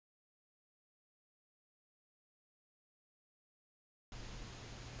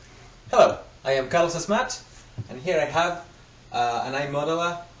Hello, I am Carlos Asmat, and here I have an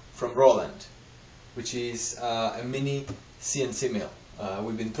iModela from Roland, which is a mini CNC mill.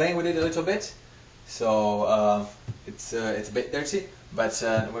 We've been playing with it a little bit, so it's a bit dirty, but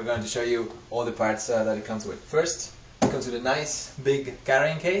we're going to show you all the parts that it comes with. First, it comes with a nice big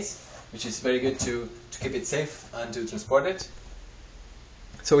carrying case, which is very good to keep it safe and to transport it.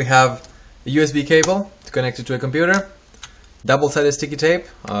 So we have a USB cable to connect it to a computer, double-sided sticky tape.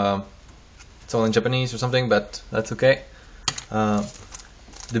 It's all in Japanese or something, but that's okay.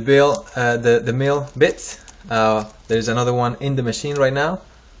 The mill bits. There's another one in the machine right now.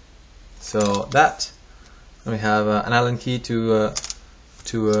 So that. We have an Allen key to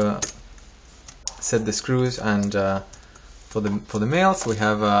set the screws and for the mill. So we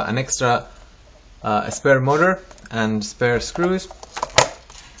have an extra a spare motor and spare screws.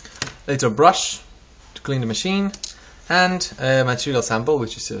 A little brush to clean the machine, and a material sample,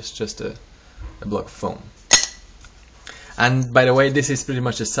 which is just a block of foam. And by the way, this is pretty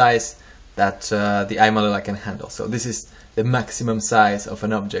much the size that the iModela can handle. So this is the maximum size of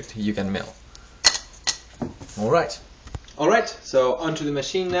an object you can mill. Alright, so onto the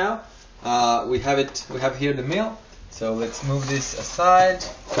machine now. We have here the mill. So let's move this aside.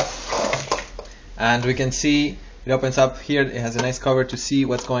 And we can see it opens up here. It has a nice cover to see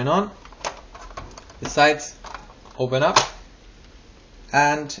what's going on. The sides open up,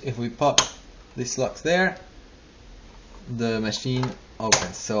 and if we pop these locks there, the machine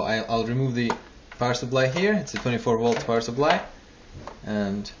opens. So I'll remove the power supply here. It's a 24-volt power supply,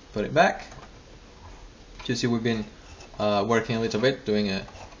 and put it back. You see, we've been working a little bit, doing a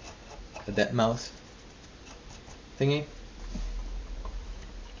dead mouse thingy.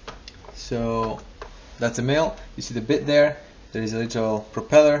 So that's a mill. You see the bit there. There is a little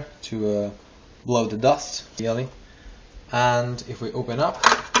propeller to blow the dust, really. And if we open up,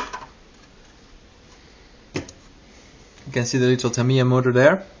 you can see the little Tamiya motor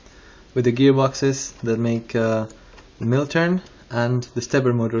there with the gearboxes that make the mill turn, and the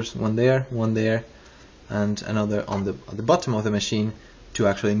stepper motors, one there, and another on the bottom of the machine to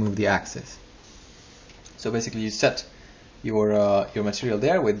actually move the axis. So basically, you set your material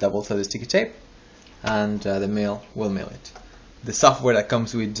there with double-sided sticky tape, and the mill will mill it. The software that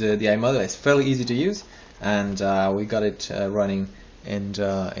comes with the iModela is fairly easy to use, and we got it running in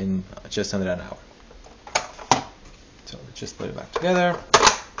just under an hour. So let's just put it back together.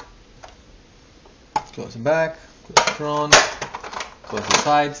 Close it back, close the front, close the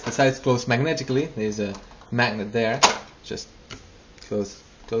sides. The sides close magnetically. There's a magnet there. Just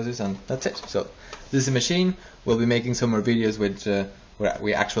closes, and that's it. So this is a machine. We'll be making some more videos with where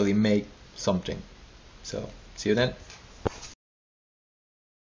we actually make something. So see you then.